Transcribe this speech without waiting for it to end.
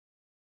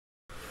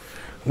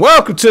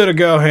Welcome to the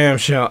Go Ham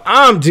Show.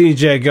 I'm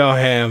DJ Go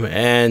Ham,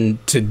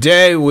 and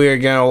today we're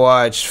gonna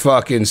watch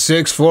fucking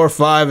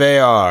 645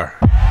 AR.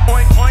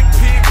 Oink, oink,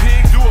 pig,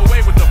 pig, do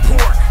away with the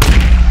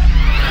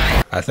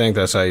pork. I think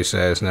that's how you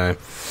say his name.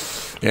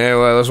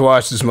 Anyway, let's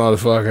watch this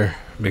motherfucker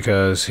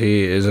because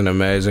he is an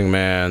amazing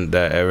man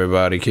that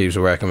everybody keeps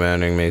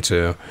recommending me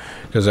to.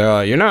 Because they're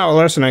like, you're not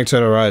listening to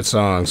the right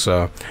song,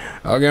 so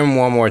I'll give him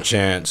one more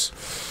chance.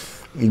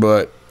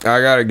 But I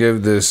gotta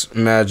give this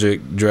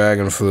Magic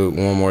Dragon Flute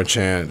one more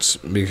chance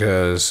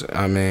because,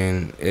 I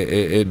mean,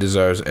 it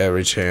deserves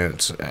every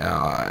chance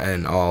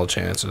and all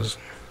chances.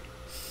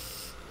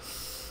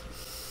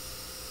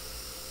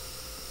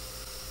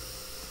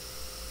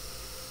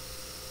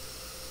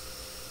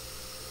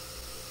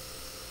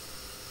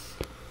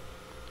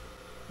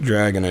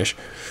 Dragonish.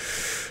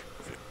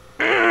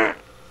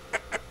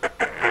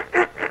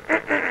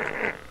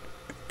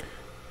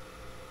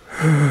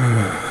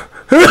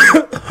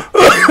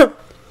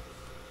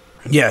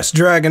 Yes,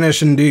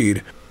 dragonish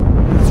indeed.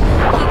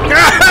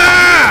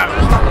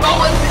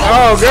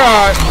 Oh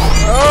god.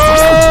 Oh!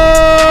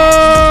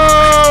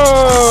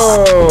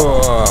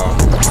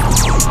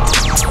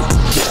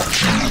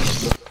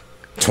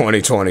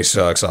 2020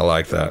 sucks. I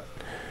like that.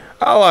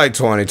 I like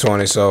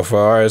 2020 so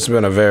far. It's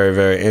been a very,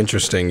 very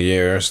interesting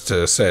year,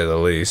 to say the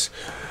least.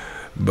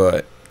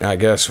 But I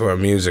guess for a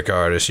music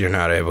artist, you're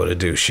not able to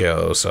do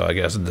shows, so I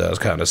guess it does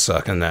kind of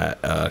suck in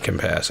that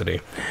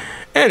capacity.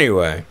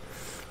 Anyway,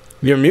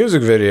 your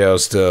music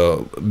videos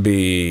still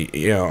be,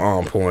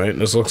 on point.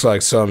 This looks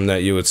like something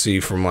that you would see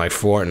from like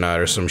Fortnite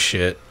or some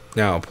shit.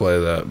 I don't play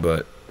that,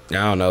 but I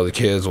don't know. The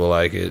kids will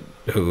like it.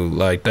 Who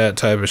like that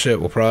type of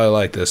shit will probably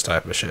like this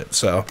type of shit.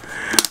 So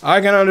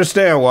I can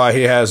understand why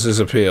he has this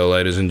appeal,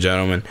 ladies and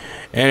gentlemen.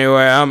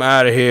 Anyway, I'm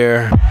out of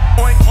here.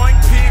 Oink,